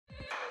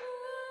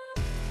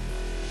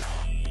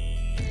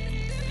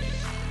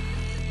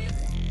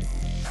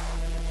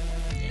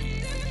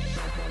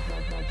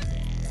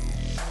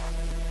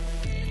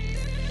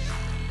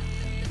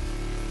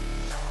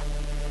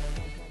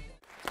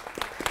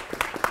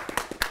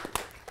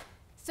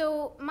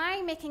So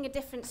my making a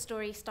difference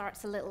story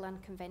starts a little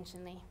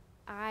unconventionally.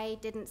 I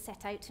didn't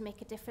set out to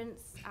make a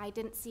difference. I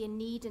didn't see a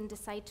need and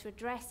decide to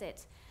address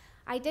it.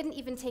 I didn't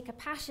even take a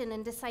passion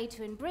and decide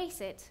to embrace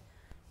it,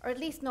 or at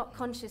least not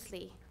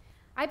consciously.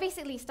 I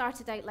basically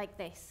started out like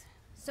this.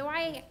 So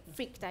I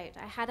freaked out.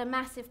 I had a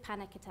massive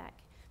panic attack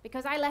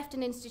because I left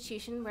an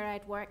institution where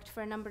I'd worked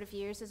for a number of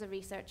years as a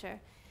researcher,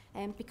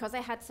 because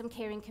I had some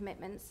caring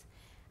commitments.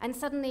 And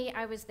suddenly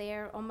I was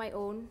there on my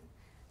own,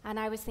 and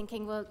I was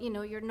thinking, well, you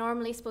know, you're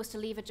normally supposed to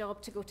leave a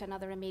job to go to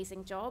another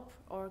amazing job,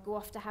 or go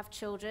off to have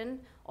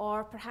children,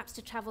 or perhaps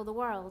to travel the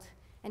world.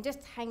 And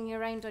just hanging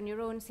around on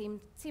your own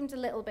seemed a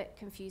little bit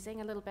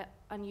confusing, a little bit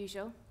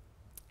unusual.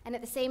 And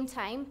at the same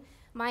time,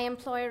 my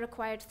employer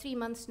required 3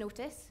 months'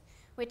 notice,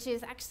 which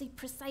is actually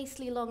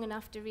precisely long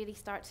enough to really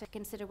start to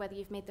consider whether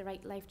you've made the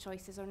right life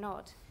choices or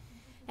not.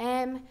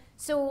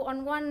 So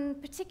on one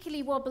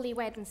particularly wobbly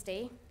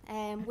Wednesday,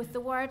 with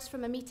the words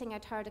from a meeting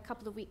I'd heard a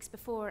couple of weeks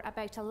before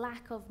about a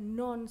lack of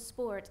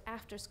non-sport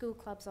after-school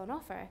clubs on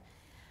offer,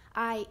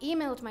 I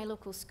emailed my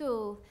local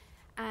school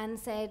and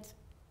said,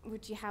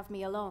 would you have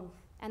me along?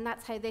 And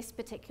that's how this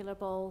particular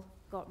ball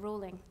got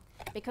rolling.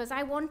 Because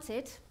I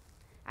wanted,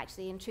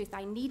 actually in truth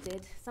I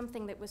needed,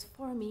 something that was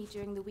for me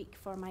during the week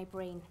for my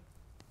brain.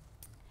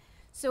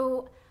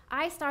 So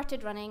I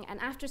started running an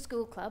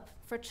after-school club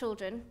for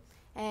children,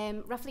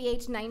 roughly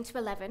aged 9 to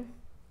 11,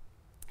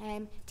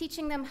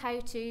 teaching them how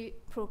to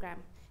program,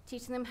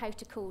 teaching them how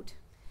to code.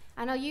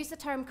 And I'll use the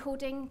term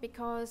coding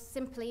because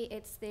simply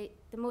it's the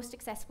most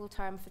accessible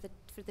term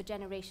for the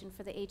generation,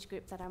 for the age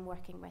group that I'm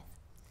working with.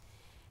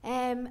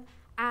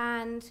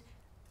 And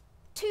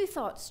two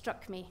thoughts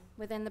struck me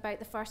within about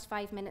the first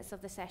 5 minutes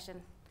of the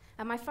session.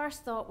 And my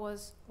first thought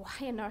was,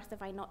 why on earth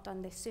have I not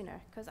done this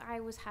sooner? Because I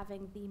was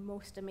having the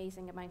most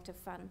amazing amount of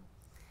fun.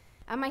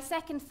 And my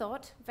second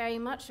thought, very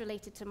much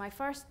related to my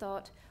first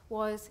thought,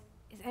 was,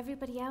 is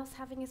everybody else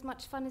having as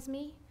much fun as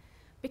me?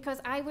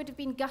 Because I would have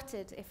been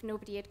gutted if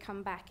nobody had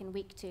come back in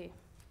week 2.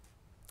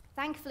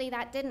 Thankfully,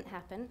 that didn't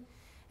happen.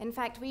 In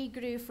fact, we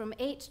grew from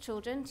 8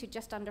 children to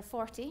just under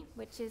 40,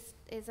 which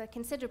is a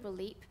considerable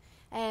leap.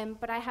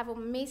 But I have an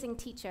amazing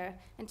teacher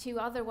and 2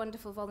 other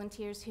wonderful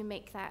volunteers who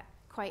make that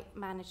quite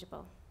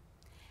manageable.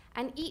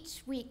 And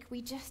each week,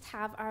 we just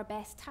have our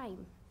best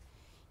time.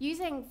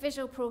 Using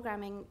visual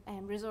programming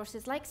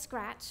resources like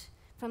Scratch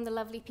from the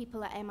lovely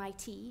people at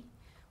MIT,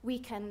 we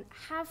can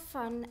have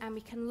fun and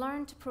we can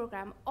learn to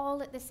program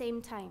all at the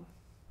same time.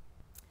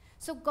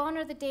 So gone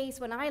are the days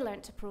when I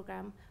learned to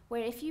program,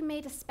 where if you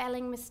made a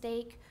spelling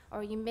mistake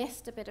or you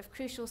missed a bit of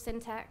crucial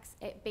syntax,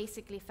 it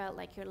basically felt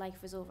like your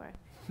life was over.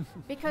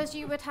 Because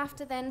you would have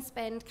to then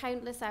spend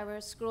countless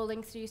hours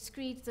scrolling through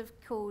screeds of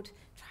code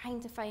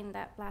trying to find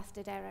that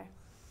blasted error.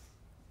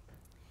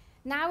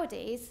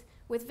 Nowadays,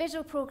 with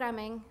visual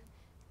programming,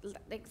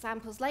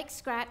 examples like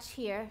Scratch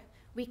here,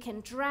 we can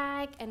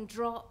drag and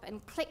drop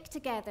and click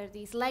together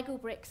these Lego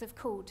bricks of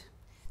code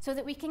so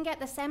that we can get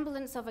the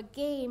semblance of a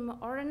game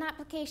or an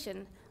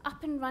application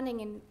up and running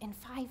in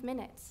 5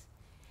 minutes.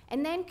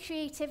 And then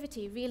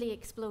creativity really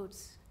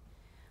explodes.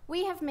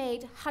 We have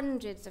made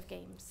hundreds of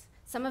games,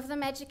 some of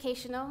them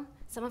educational,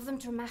 some of them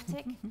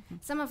dramatic,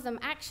 some of them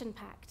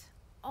action-packed,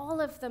 all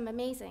of them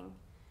amazing.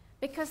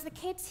 Because the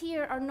kids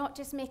here are not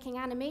just making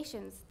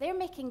animations, they're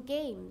making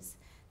games.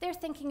 They're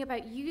thinking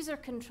about user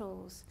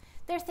controls.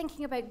 They're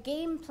thinking about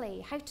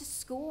gameplay, how to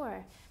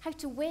score, how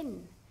to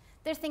win.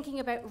 They're thinking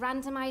about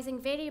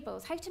randomizing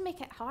variables, how to make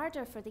it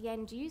harder for the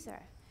end user.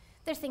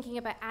 They're thinking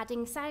about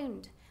adding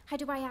sound. How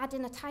do I add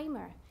in a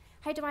timer?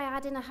 How do I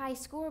add in a high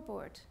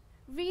scoreboard?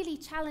 Really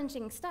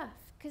challenging stuff,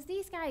 because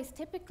these guys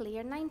typically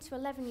are 9 to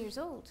 11 years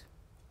old.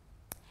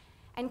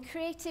 And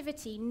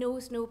creativity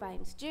knows no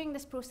bounds. During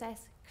this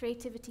process,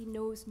 creativity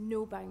knows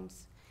no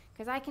bounds.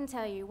 Because I can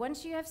tell you,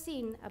 once you have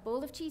seen a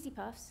bowl of cheesy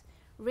puffs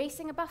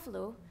racing a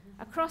buffalo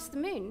across the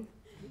moon,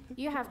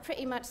 you have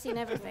pretty much seen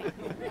everything.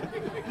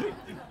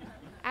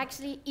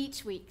 Actually,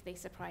 each week they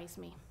surprise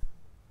me.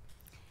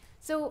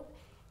 So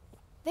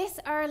this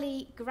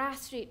early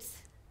grassroots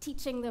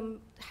teaching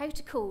them how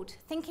to code,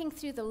 thinking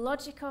through the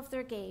logic of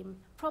their game,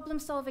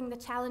 problem-solving the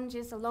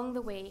challenges along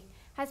the way,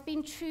 has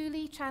been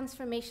truly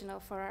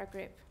transformational for our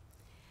group.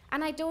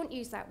 And I don't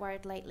use that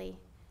word lightly.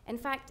 In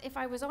fact, if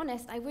I was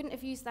honest, I wouldn't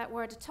have used that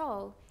word at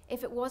all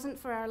if it wasn't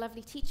for our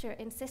lovely teacher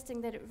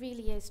insisting that it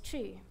really is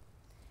true.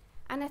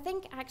 And I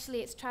think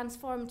actually it's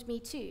transformed me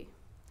too.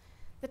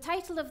 The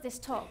title of this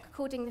talk,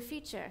 Coding the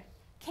Future,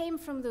 came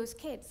from those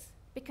kids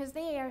because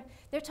they're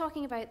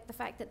talking about the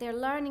fact that they're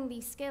learning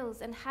these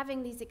skills and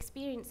having these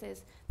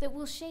experiences that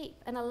will shape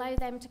and allow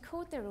them to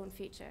code their own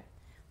future,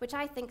 which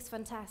I think is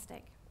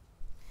fantastic.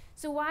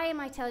 So why am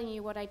I telling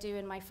you what I do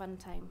in my fun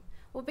time?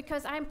 Well,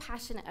 because I'm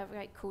passionate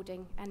about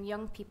coding and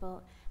young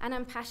people, and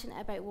I'm passionate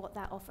about what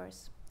that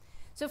offers.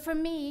 So for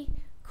me,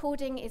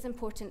 coding is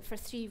important for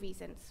 3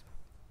 reasons.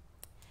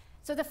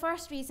 So the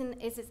first reason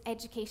is it's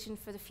education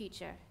for the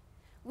future.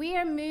 We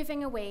are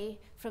moving away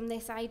from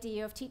this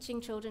idea of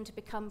teaching children to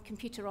become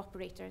computer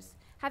operators,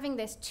 having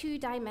this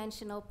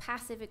 2-dimensional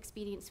passive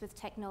experience with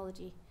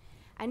technology.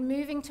 and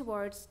moving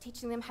towards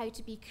teaching them how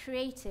to be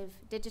creative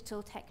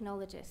digital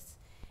technologists,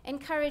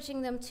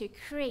 encouraging them to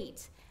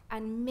create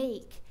and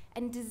make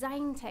and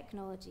design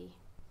technology.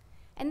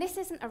 And this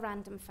isn't a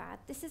random fad,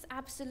 this is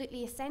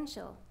absolutely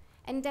essential,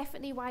 and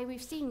definitely why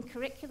we've seen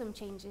curriculum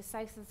changes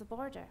south of the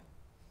border.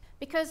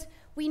 Because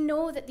we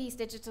know that these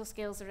digital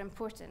skills are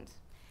important.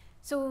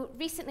 So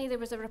recently there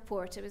was a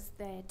report, it was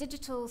the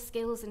Digital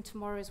Skills in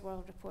Tomorrow's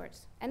World report,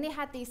 and they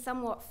had these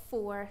somewhat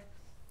 4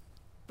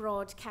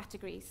 broad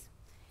categories.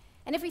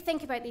 And if we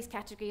think about these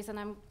categories, and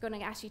I'm going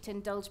to ask you to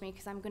indulge me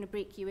because I'm going to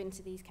break you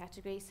into these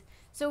categories.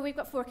 So we've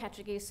got 4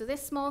 categories. So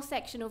this small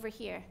section over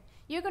here,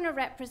 you're going to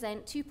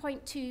represent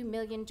 2.2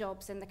 million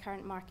jobs in the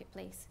current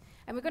marketplace.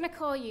 And we're going to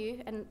call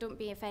you, and don't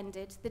be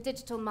offended, the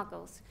digital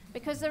muggles,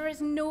 because there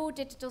is no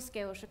digital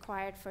skills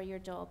required for your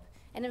job.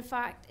 And in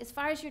fact, as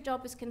far as your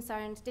job is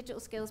concerned, digital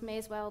skills may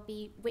as well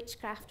be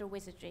witchcraft or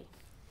wizardry.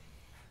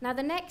 Now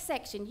the next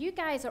section, you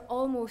guys are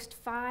almost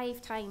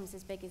 5 times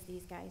as big as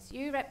these guys.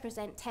 You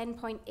represent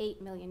 10.8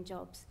 million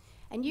jobs.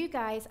 And you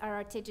guys are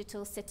our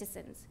digital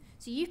citizens.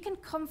 So you can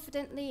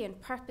confidently and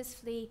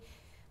purposefully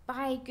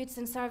buy goods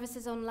and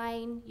services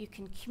online, you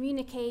can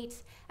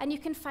communicate, and you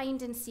can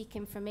find and seek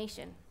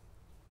information.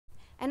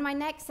 And my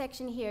next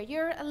section here,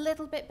 you're a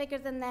little bit bigger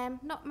than them,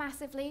 not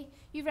massively.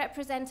 You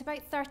represent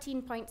about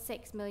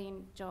 13.6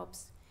 million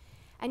jobs.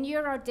 And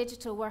you're our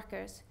digital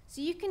workers. So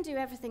you can do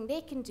everything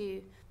they can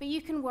do, but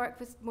you can work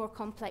with more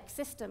complex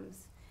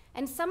systems.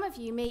 And some of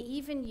you may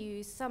even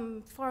use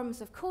some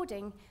forms of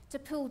coding to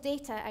pull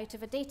data out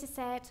of a data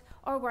set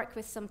or work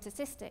with some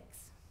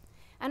statistics.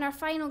 And our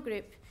final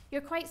group,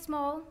 you're quite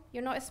small,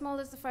 you're not as small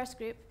as the first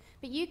group,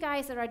 but you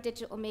guys are our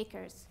digital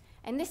makers.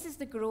 And this is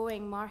the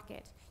growing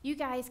market. You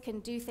guys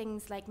can do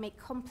things like make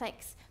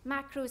complex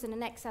macros in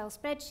an Excel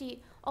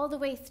spreadsheet all the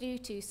way through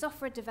to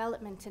software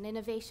development and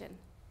innovation.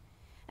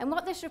 And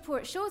what this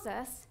report shows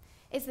us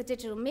is the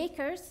digital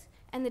makers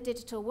and the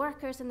digital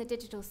workers and the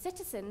digital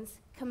citizens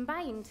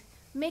combined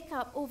make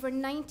up over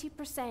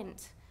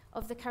 90%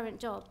 of the current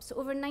jobs. So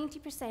over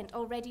 90%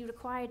 already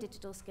require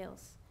digital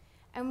skills.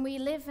 And we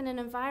live in an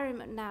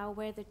environment now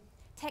where the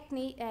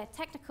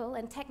technical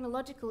and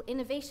technological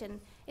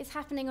innovation is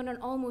happening on an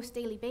almost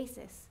daily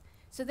basis.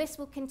 So this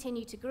will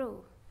continue to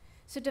grow.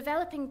 So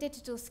developing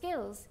digital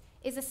skills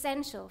is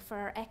essential for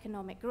our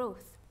economic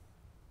growth.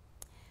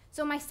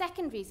 So my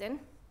second reason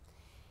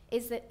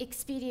is that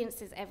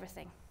experience is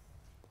everything.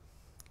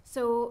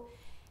 So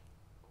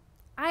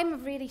I'm a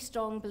really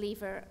strong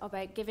believer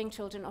about giving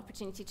children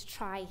opportunity to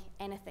try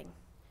anything.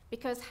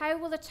 Because how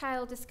will a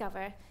child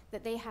discover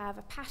that they have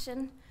a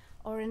passion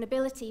or an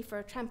ability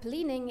for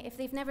trampolining if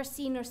they've never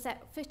seen or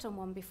set foot on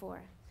one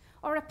before?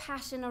 Or a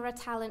passion or a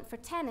talent for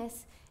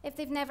tennis if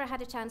they've never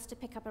had a chance to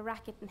pick up a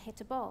racket and hit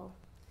a ball?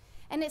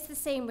 And it's the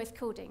same with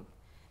coding.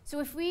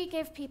 So if we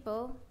give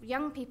people,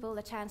 young people,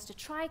 a chance to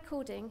try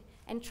coding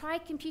and try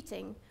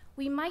computing,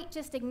 we might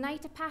just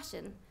ignite a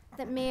passion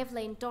that may have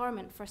lain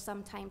dormant for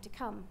some time to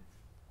come.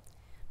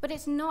 But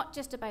it's not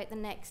just about the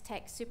next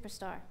tech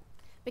superstar.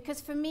 Because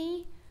for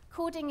me,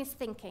 coding is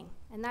thinking,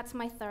 and that's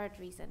my third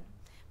reason.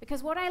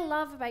 Because what I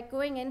love about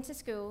going into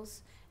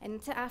schools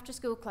and to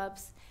after-school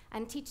clubs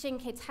and teaching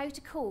kids how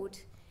to code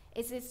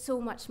is it's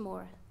so much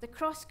more. The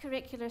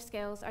cross-curricular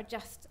skills are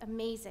just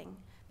amazing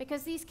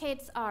because these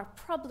kids are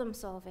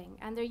problem-solving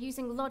and they're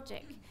using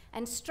logic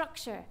and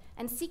structure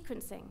and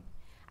sequencing,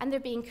 and they're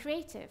being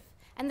creative,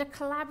 and they're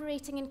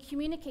collaborating and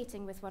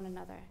communicating with one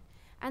another,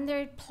 and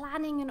they're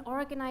planning and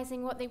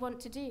organizing what they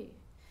want to do.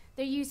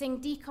 They're using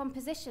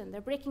decomposition.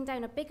 They're breaking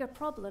down a bigger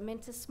problem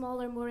into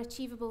smaller, more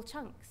achievable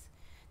chunks.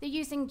 They're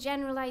using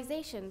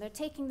generalization. They're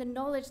taking the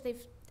knowledge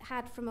they've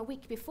had from a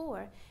week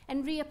before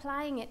and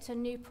reapplying it to a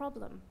new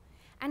problem,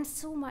 and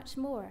so much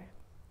more.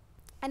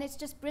 And it's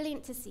just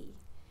brilliant to see.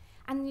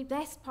 And the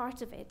best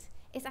part of it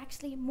is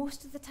actually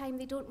most of the time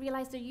they don't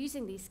realize they're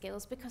using these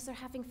skills because they're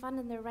having fun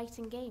and they're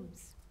writing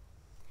games.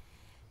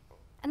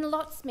 And a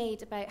lot's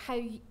made about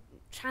how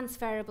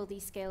transferable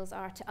these skills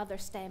are to other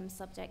STEM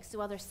subjects, so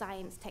other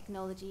science,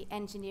 technology,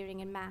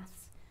 engineering, and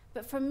maths.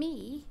 But for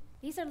me,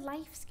 these are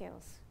life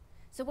skills.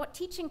 So what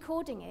teaching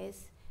coding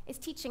is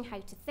teaching how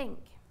to think.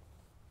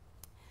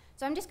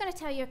 So I'm just going to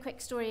tell you a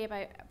quick story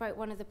about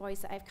one of the boys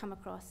that I've come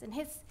across. And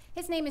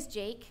his name is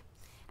Jake,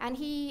 and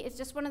he is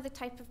just one of the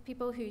type of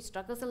people who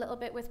struggles a little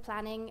bit with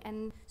planning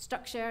and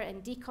structure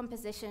and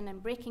decomposition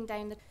and breaking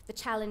down the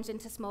challenge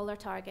into smaller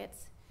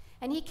targets.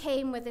 And he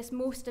came with this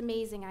most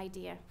amazing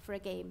idea for a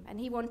game, and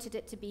he wanted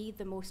it to be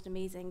the most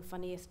amazing,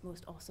 funniest,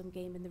 most awesome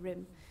game in the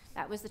room.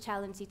 That was the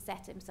challenge he'd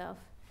set himself.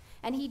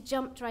 And he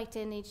jumped right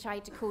in and he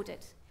tried to code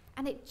it.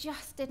 And it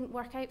just didn't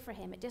work out for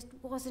him. It just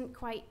wasn't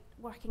quite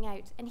working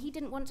out. And he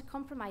didn't want to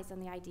compromise on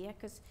the idea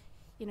because,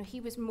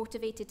 he was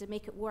motivated to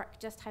make it work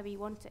just how he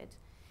wanted.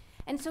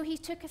 And so he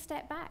took a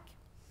step back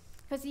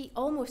because he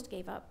almost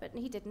gave up, but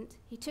he didn't.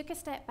 He took a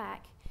step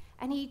back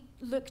and he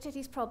looked at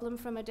his problem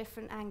from a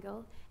different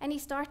angle, and he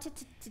started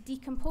to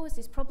decompose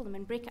his problem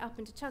and break it up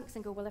into chunks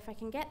and go, well, if I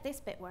can get this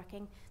bit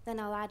working, then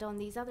I'll add on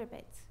these other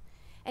bits.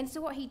 And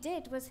so what he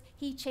did was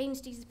he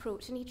changed his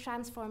approach and he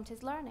transformed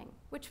his learning,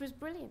 which was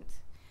brilliant.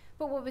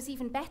 But what was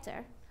even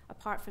better,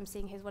 apart from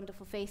seeing his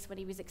wonderful face when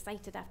he was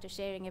excited after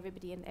sharing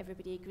everybody and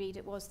everybody agreed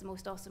it was the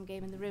most awesome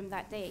game in the room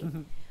that day,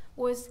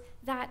 was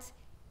that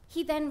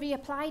he then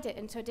reapplied it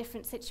into a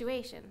different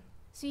situation.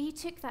 So he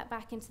took that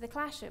back into the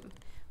classroom,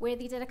 where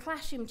they did a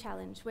classroom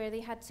challenge, where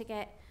they had to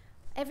get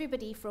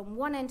everybody from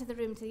one end of the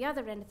room to the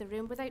other end of the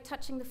room without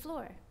touching the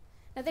floor.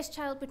 Now, this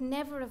child would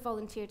never have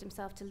volunteered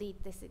himself to lead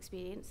this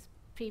experience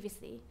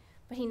previously,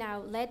 but he now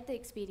led the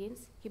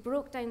experience. He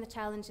broke down the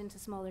challenge into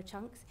smaller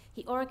chunks,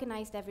 he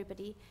organized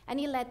everybody, and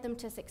he led them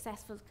to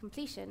successful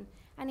completion,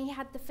 and he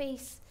had the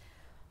face,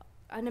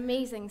 an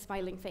amazing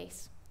smiling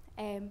face.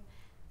 And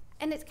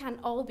it can't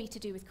all be to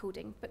do with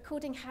coding, but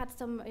coding had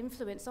some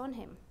influence on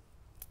him.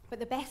 But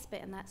the best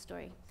bit in that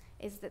story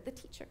is that the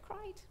teacher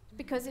cried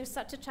because it was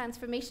such a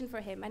transformation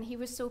for him and he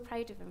was so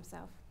proud of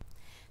himself.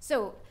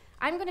 So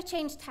I'm going to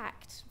change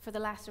tact for the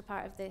latter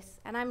part of this,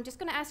 and I'm just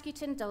going to ask you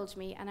to indulge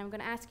me, and I'm going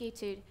to ask you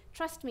to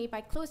trust me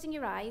by closing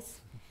your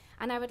eyes,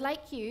 and I would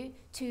like you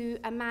to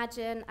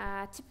imagine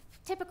a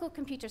typical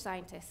computer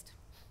scientist.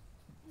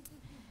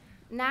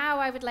 Now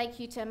I would like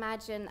you to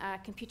imagine a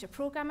computer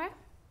programmer,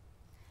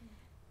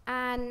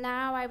 and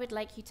now I would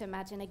like you to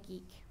imagine a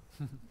geek.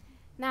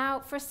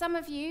 Now, for some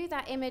of you,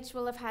 that image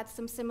will have had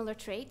some similar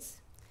traits.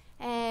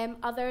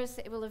 Others,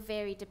 it will have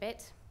varied a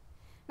bit.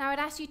 Now, I'd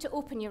ask you to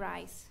open your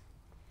eyes.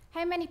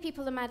 How many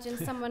people imagine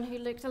someone who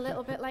looked a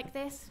little bit like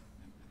this?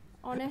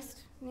 Honest?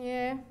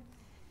 Yeah.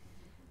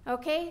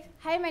 Okay.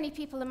 How many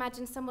people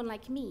imagine someone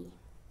like me?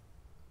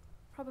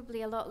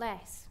 Probably a lot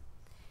less.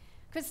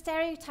 Because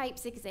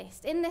stereotypes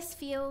exist in this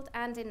field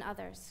and in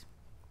others.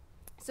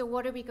 So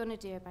what are we going to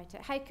do about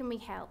it? How can we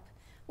help?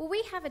 Well,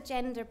 we have a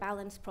gender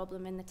balance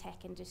problem in the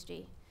tech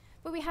industry,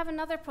 but we have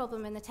another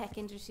problem in the tech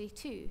industry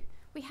too.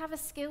 We have a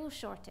skills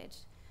shortage,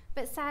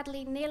 but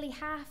sadly, nearly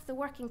half the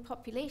working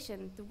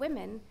population, the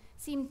women,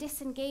 seem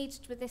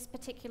disengaged with this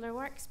particular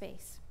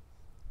workspace.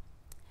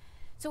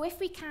 So if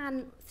we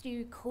can,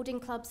 through coding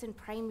clubs in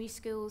primary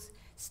schools,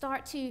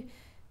 start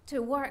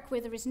to work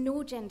where there is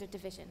no gender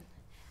division,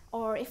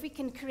 or if we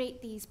can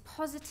create these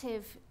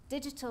positive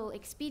digital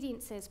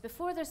experiences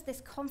before there's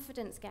this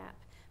confidence gap,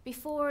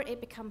 before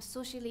it becomes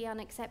socially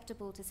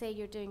unacceptable to say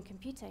you're doing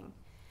computing,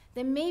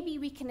 then maybe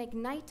we can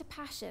ignite a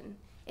passion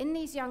in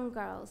these young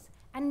girls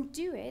and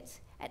do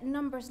it at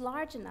numbers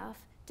large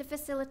enough to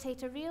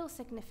facilitate a real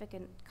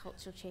significant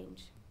cultural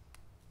change.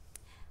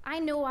 I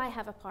know I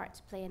have a part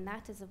to play in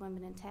that as a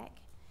woman in tech.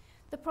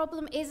 The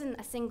problem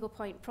isn't a single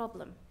point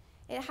problem.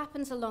 It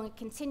happens along a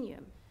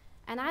continuum,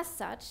 and as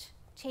such,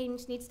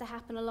 change needs to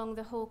happen along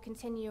the whole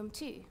continuum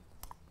too.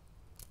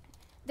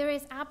 There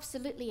is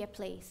absolutely a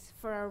place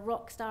for a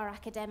rock star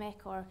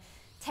academic or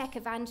tech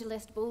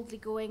evangelist boldly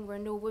going where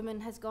no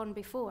woman has gone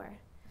before.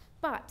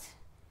 But,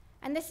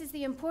 and this is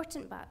the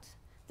important but,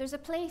 there's a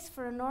place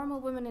for a normal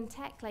woman in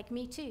tech like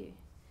me too,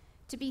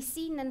 to be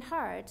seen and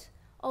heard,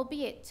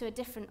 albeit to a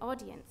different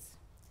audience.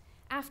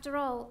 After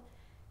all,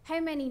 how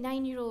many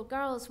 9-year-old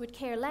girls would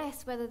care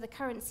less whether the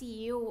current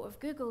CEO of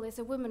Google is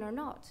a woman or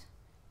not?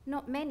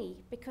 Not many,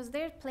 because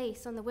their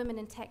place on the women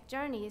in tech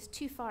journey is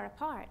too far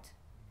apart.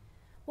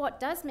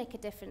 What does make a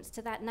difference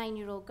to that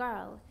 9-year-old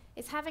girl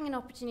is having an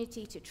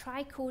opportunity to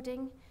try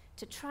coding,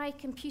 to try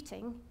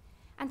computing,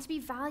 and to be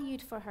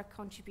valued for her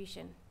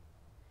contribution.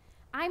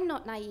 I'm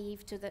not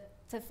naive to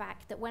the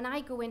fact that when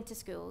I go into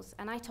schools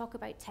and I talk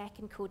about tech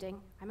and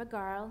coding, I'm a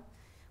girl,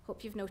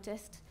 hope you've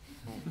noticed,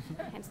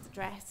 hence the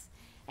dress.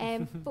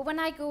 But when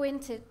I go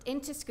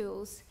into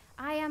schools,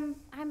 I'm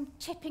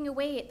chipping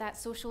away at that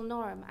social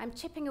norm. I'm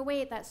chipping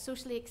away at that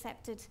socially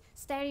accepted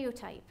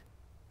stereotype.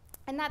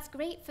 And that's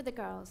great for the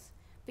girls.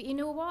 But you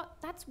know what?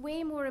 That's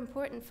way more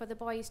important for the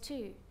boys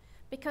too.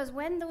 Because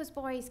when those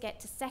boys get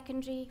to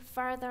secondary,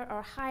 further,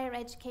 or higher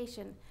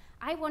education,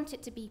 I want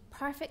it to be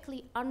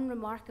perfectly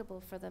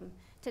unremarkable for them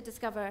to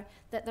discover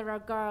that there are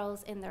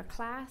girls in their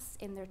class,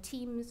 in their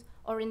teams,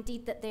 or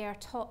indeed that they are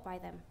taught by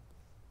them.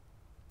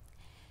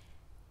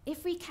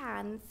 If we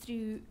can,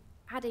 through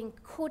adding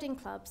coding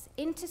clubs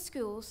into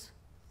schools,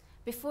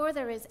 before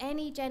there is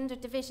any gender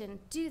division,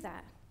 do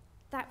that,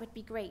 that would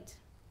be great.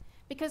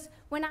 Because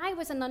when I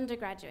was an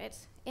undergraduate,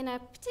 in a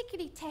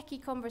particularly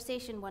techie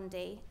conversation one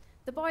day,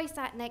 the boy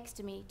sat next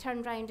to me,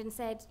 turned round and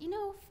said, "You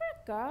know, for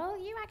a girl,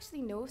 you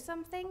actually know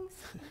some things."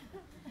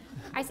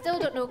 I still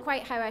don't know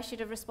quite how I should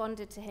have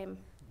responded to him.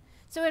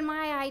 So in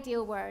my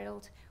ideal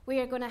world, we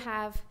are going to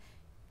have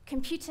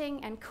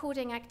computing and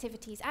coding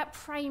activities at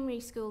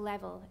primary school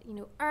level, you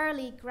know,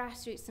 early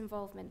grassroots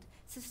involvement,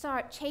 to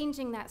start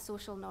changing that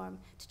social norm,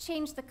 to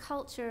change the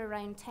culture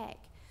around tech,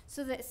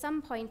 so that at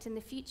some point in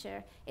the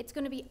future, it's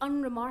going to be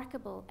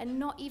unremarkable and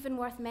not even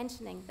worth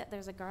mentioning that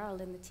there's a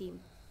girl in the team.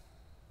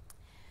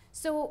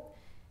 So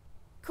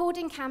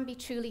coding can be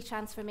truly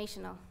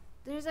transformational.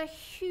 There's a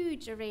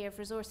huge array of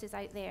resources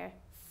out there,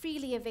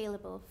 freely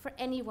available for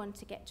anyone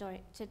to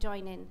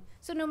join in.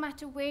 So no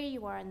matter where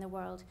you are in the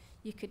world,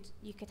 you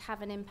could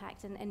have an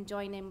impact and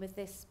join in with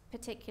this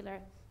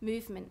particular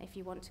movement, if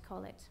you want to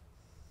call it.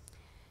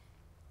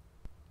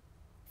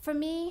 For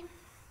me,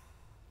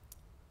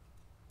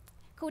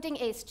 coding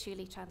is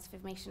truly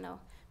transformational.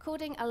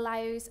 Coding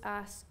allows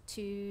us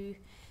to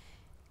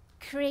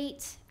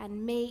create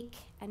and make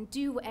and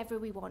do whatever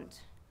we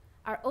want.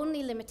 Our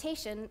only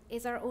limitation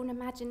is our own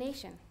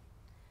imagination.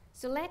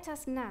 So let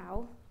us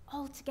now,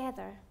 all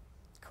together,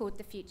 code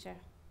the future.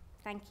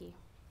 Thank you.